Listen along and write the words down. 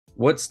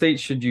What state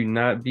should you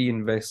not be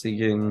investing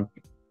in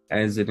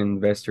as an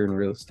investor in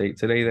real estate?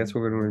 Today, that's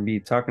what we're going to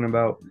be talking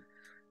about.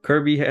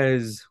 Kirby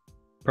has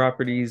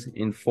properties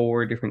in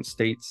 4 different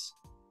states.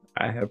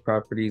 I have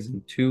properties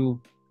in 2,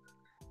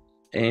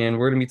 and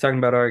we're going to be talking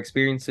about our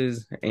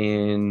experiences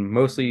and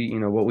mostly,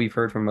 what we've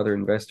heard from other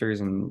investors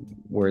and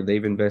where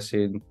they've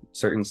invested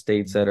certain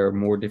states that are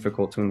more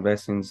difficult to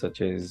invest in,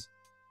 such as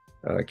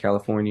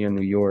California,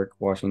 New York,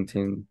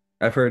 Washington.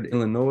 I've heard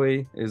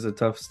Illinois is a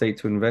tough state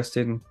to invest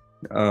in.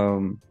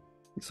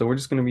 So we're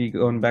just going to be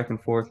going back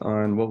and forth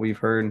on what we've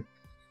heard.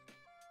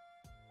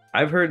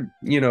 I've heard,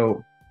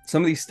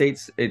 some of these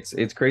states,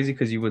 it's crazy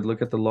because you would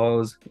look at the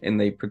laws and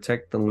they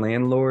protect the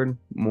landlord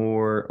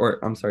more, or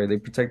I'm sorry, they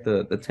protect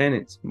the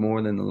tenants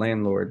more than the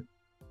landlord.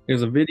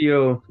 There's a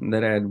video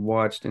that I had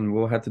watched, and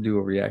we'll have to do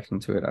a reaction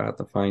to it. I'll have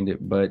to find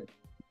it, but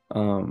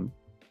um,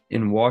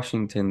 in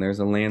Washington, there's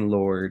a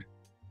landlord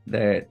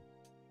that,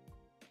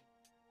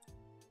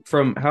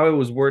 from how it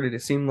was worded,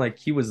 it seemed like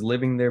he was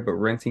living there but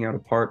renting out a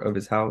part of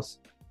his house,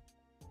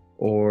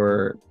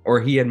 or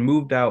he had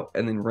moved out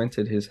and then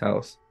rented his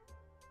house,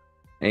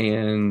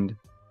 and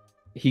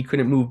he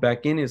couldn't move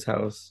back in his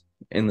house,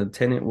 and the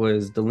tenant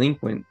was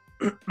delinquent,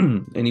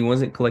 and he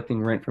wasn't collecting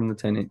rent from the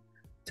tenant.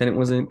 Tenant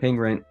wasn't paying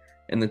rent,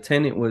 and the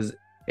tenant was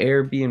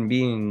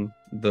Airbnb-ing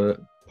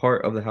the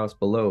part of the house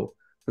below.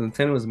 So the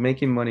tenant was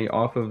making money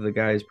off of the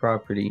guy's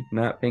property,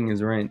 not paying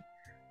his rent,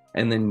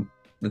 and then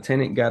the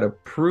tenant got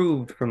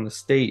approved from the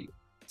state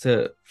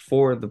to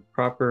for the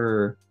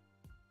proper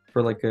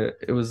for like a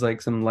it was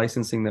like some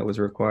licensing that was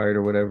required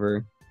or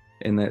whatever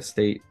in that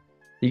state.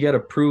 He got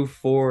approved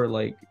for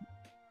like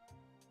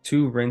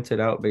to rent it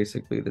out,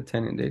 basically, the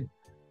tenant did.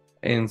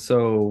 And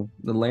so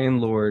the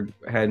landlord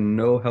had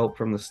no help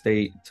from the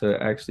state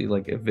to actually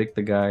like evict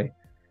the guy.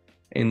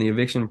 And the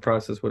eviction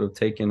process would have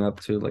taken up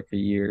to like a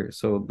year.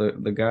 So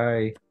the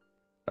guy,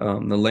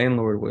 the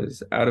landlord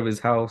was out of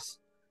his house,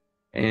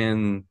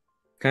 and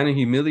kind of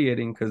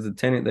humiliating because the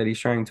tenant that he's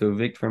trying to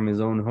evict from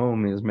his own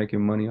home is making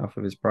money off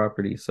of his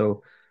property.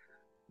 So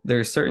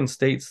there's certain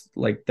states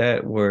like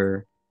that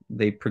where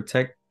they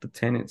protect the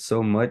tenant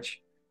so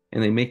much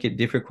and they make it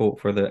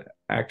difficult for the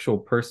actual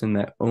person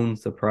that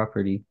owns the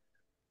property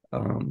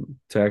to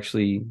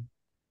actually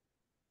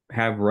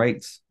have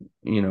rights,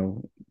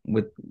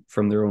 with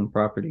from their own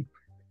property.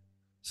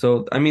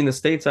 So I mean, the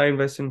states I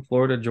invest in,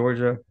 Florida,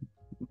 Georgia,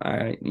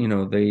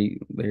 they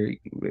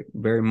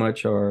very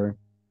much are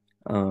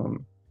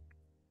um,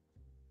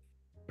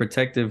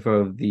 protective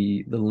of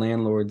the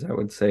landlords, I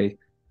would say.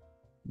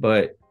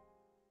 But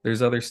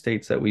there's other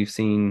states that we've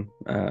seen,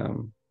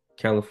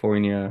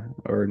 California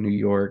or New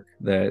York,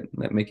 that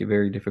make it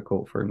very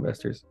difficult for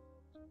investors.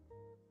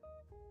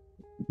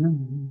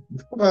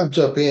 Before I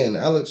jump in,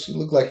 Alex, you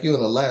look like you're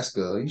in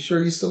Alaska. Are you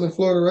sure you're still in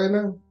Florida right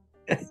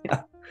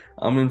now?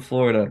 I'm in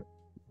Florida.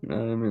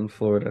 I'm in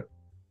Florida.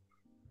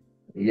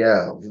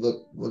 Yeah,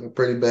 you looking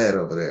pretty bad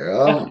over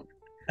there.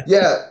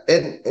 Yeah,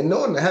 and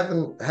knowing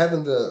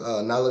having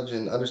the knowledge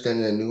and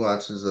understanding the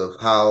nuances of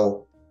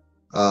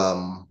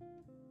um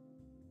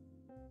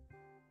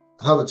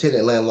how the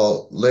tenant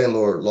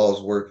landlord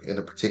laws work in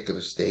a particular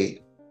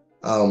state.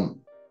 Um,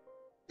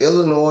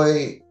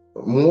 Illinois,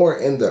 more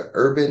in the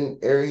urban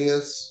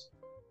areas.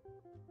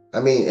 I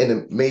mean, in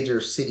the major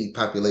city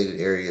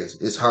populated areas,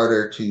 it's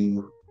harder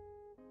to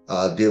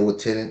deal with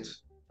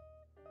tenants.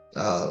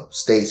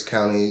 States,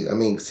 counties, I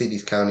mean,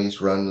 cities, counties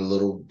run a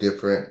little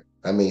different.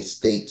 I mean,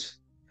 states,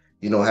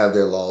 have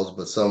their laws,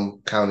 but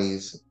some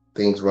counties,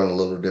 things run a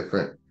little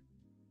different.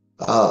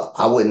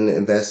 I wouldn't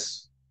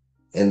invest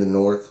in the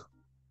north.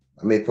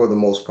 I mean, for the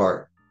most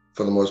part,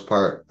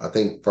 I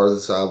think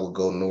furthest I would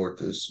go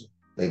north is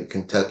maybe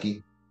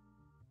Kentucky.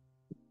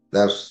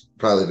 That's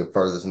probably the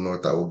furthest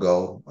north I would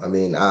go. I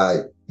mean, I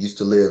used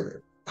to live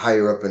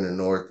higher up in the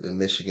north in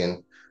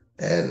Michigan,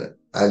 and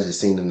I just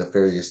seen the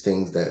nefarious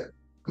things that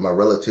my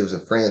relatives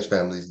and friends'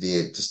 families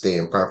did to stay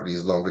in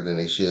properties longer than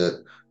they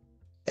should,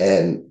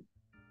 and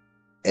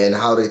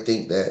how they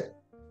think that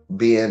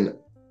being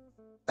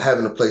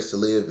having a place to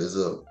live is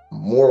a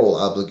moral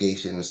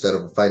obligation instead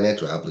of a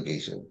financial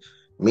obligation,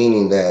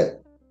 meaning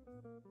that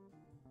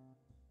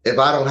if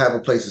I don't have a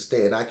place to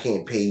stay and I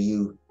can't pay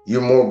you,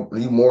 you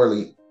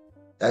morally,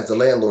 as a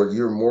landlord,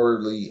 you're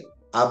morally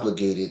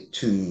obligated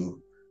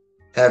to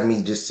have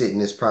me just sit in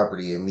this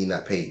property and me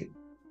not pay you.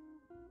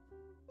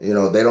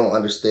 They don't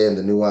understand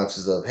the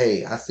nuances of,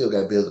 hey, I still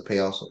got bills to pay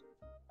also.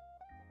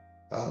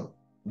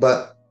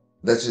 But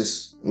that's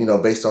just,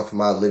 based off of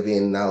my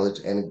living knowledge,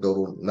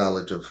 anecdotal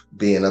knowledge of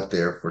being up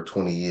there for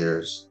 20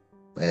 years.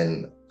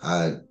 And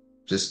I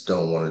just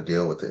don't want to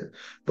deal with it.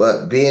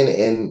 But being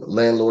in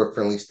landlord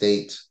friendly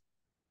states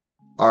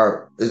as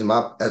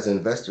an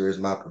investor is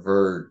my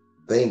preferred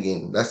thing.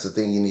 And that's the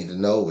thing you need to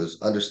know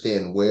is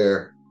understand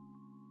where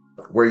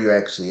you're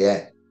actually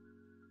at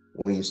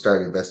when you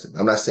start investing.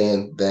 I'm not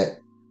saying that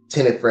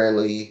tenant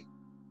friendly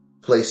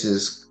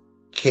places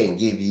can't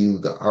give you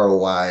the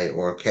ROI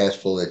or cash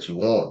flow that you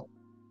want.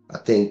 I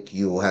think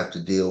you will have to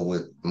deal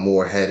with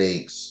more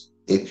headaches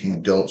if you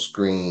don't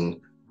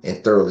screen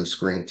and thoroughly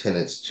screen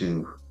tenants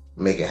to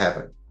make it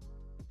happen.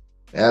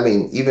 And I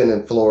mean, even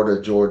in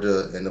Florida,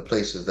 Georgia, and the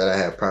places that I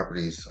have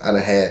properties, I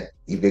done had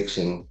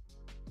eviction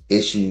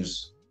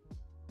issues.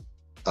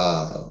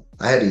 I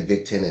had to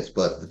evict tenants,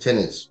 but the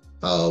tenants,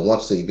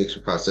 once the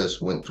eviction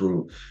process went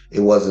through, it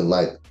wasn't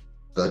like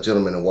the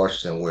gentleman in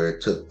Washington where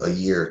it took a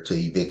year to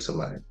evict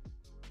somebody.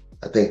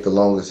 I think the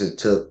longest it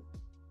took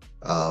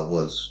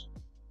was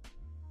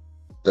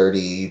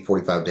 30,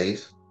 45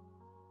 days.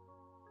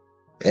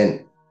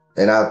 And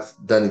I've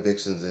done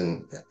evictions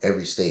in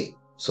every state.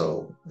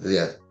 So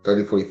yeah,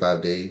 30,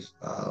 45 days.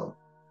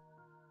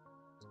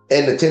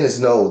 And the tenants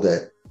know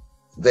that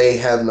they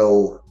have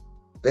no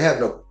they have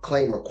no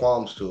claim or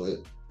qualms to it.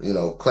 You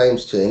know,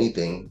 claims to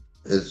anything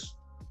is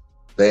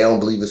they don't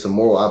believe it's a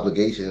moral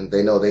obligation.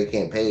 They know they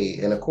can't pay.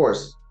 And of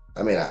course,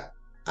 I mean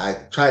I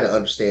try to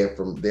understand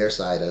from their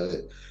side of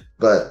it,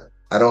 but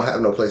I don't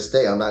have no place to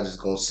stay. I'm not just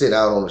gonna sit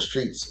out on the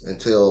streets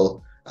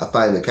until I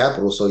find the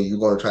capital. So you're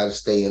gonna try to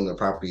stay in the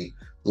property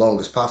long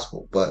as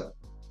possible. But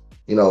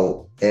in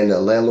the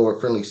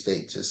landlord friendly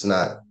states, it's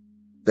not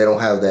they don't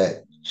have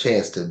that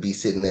chance to be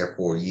sitting there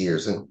for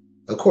years. And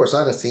of course,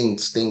 I've seen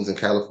things in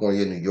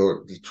California, New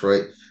York,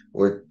 Detroit,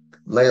 where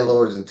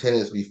landlords and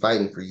tenants be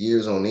fighting for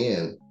years on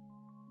end.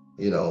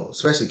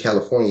 Especially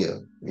California.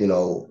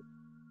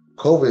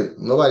 COVID,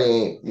 nobody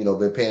ain't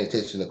been paying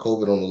attention to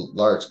COVID on a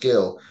large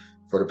scale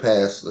for the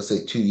past, let's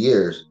say, 2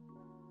 years.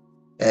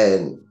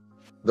 And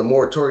the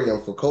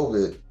moratorium for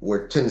COVID,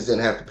 where tenants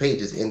didn't have to pay,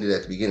 just ended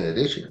at the beginning of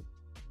this year.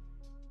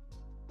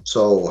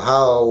 So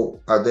how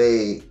are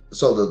they?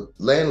 So the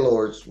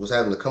landlords was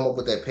having to come up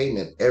with that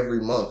payment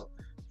every month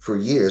for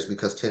years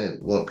because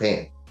tenants weren't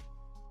paying.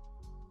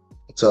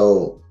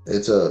 So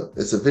it's a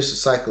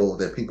vicious cycle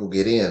that people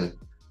get in.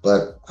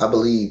 But I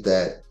believe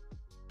that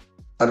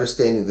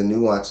understanding the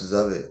nuances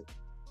of it,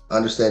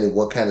 understanding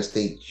what kind of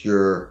state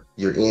you're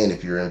in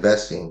if you're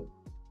investing,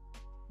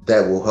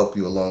 that will help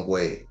you a long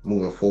way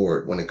moving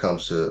forward when it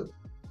comes to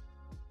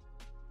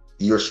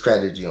your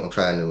strategy on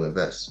trying to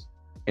invest.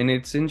 And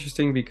it's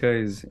interesting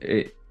because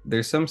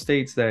there's some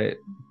states that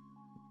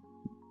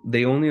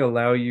they only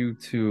allow you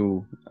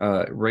to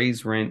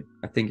raise rent.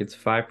 I think it's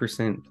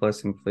 5%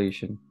 plus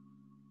inflation.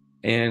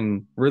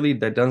 And really,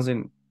 that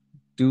doesn't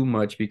do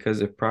much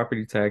because if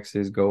property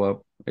taxes go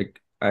up like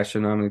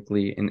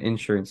astronomically in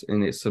insurance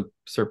and it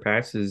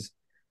surpasses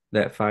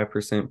that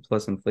 5%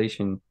 plus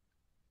inflation,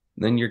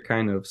 then you're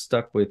kind of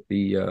stuck with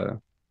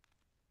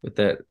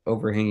that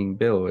overhanging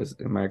bill.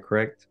 Am I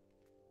correct?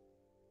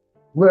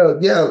 Well,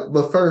 yeah,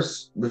 but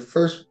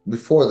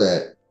before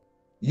that,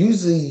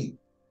 usually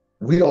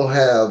we don't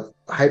have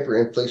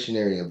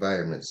hyperinflationary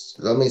environments.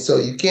 I mean, so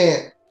you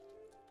can't.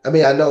 I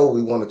mean, I know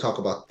we want to talk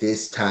about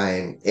this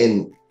time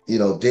in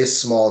this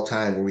small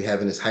time where we're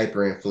having this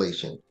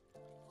hyperinflation.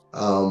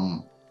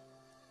 Um,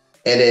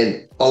 and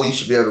then, oh, you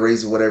should be able to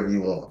raise it whatever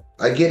you want.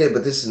 I get it,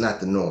 but this is not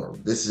the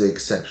norm. This is an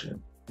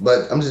exception.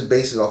 But I'm just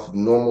basing it off of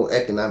normal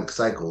economic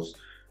cycles.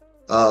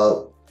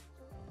 Uh,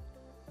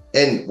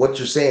 and what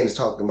you're saying is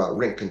talking about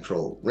rent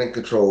control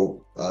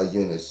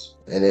units,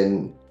 and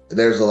then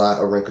there's a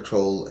lot of rent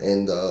control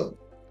in the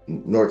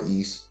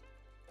Northeast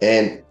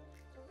and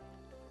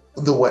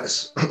the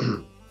West.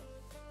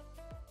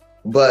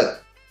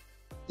 But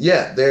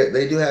yeah,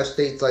 they do have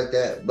states like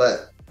that.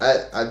 But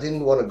I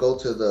didn't want to go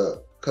to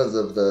the because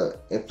of the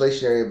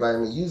inflationary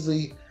environment.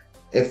 Usually,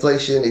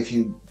 inflation, if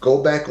you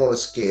go back on a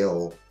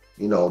scale,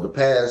 the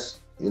past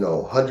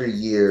 100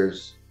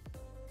 years,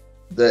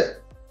 that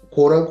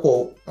quote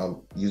unquote,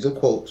 I'm using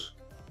quotes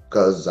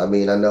because I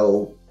mean I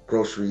know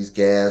groceries,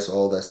 gas,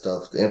 all that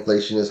stuff, the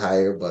inflation is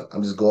higher, but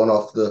I'm just going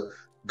off the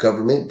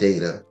government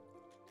data.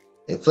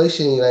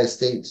 Inflation in the United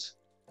States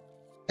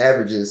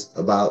averages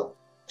about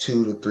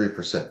 2 to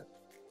 3%.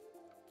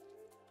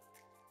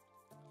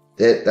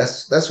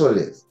 That's what it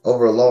is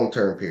over a long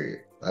term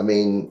period. I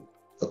mean,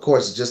 of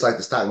course, it's just like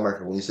the stock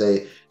market. When you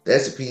say the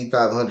S&P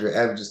 500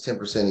 averages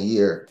 10% a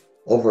year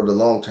over the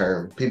long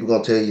term, people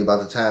gonna tell you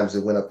about the times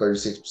it went up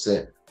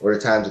 36% or the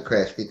times it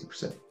crashed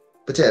 50%.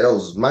 But yeah,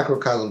 those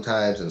microcosm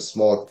times and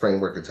small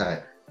framework of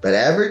time. But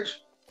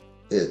average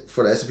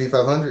for the S&P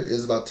 500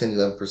 is about 10 to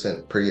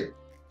 11% per year.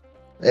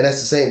 And that's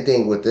the same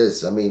thing with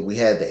this. I mean, we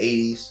had the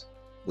 80s.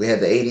 We had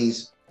the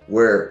 80s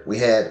where we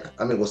had,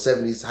 I mean, well,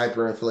 70s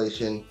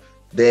hyperinflation.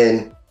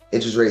 Then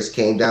interest rates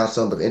came down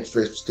some, but the interest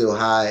rates were still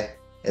high.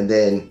 And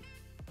then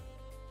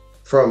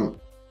from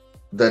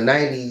the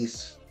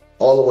 90s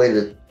all the way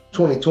to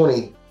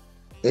 2020,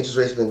 interest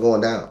rates have been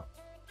going down.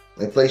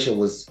 Inflation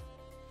was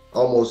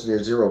almost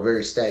near zero,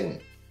 very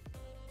stagnant,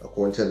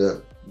 according to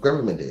the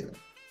government data.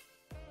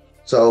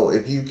 So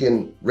if you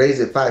can raise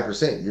it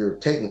 5%, you're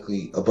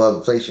technically above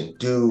inflation.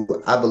 Do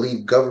I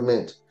believe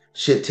government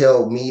should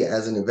tell me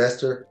as an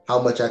investor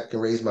how much I can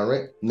raise my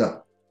rent?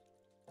 No.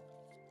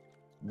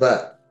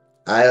 But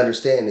I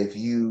understand if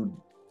you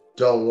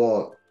don't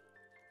want,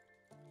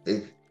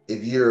 if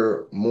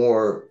you're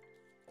more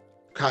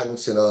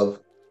cognizant of,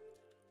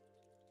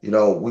 we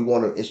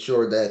want to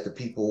ensure that the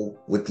people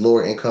with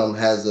lower income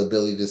has the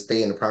ability to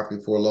stay in the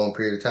property for a long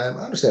period of time.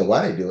 I understand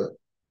why they do it.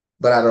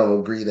 But I don't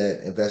agree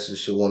that investors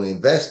should want to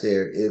invest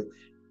there if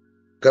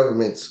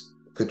governments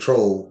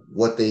control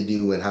what they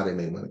do and how they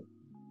make money.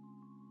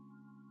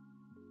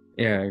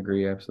 Yeah, I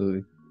agree,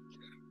 absolutely.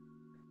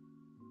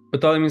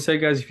 With all that being said,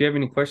 guys, if you have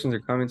any questions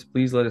or comments,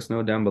 please let us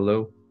know down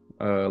below.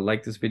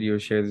 Like this video,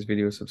 share this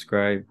video,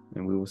 subscribe,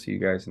 and we will see you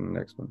guys in the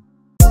next one.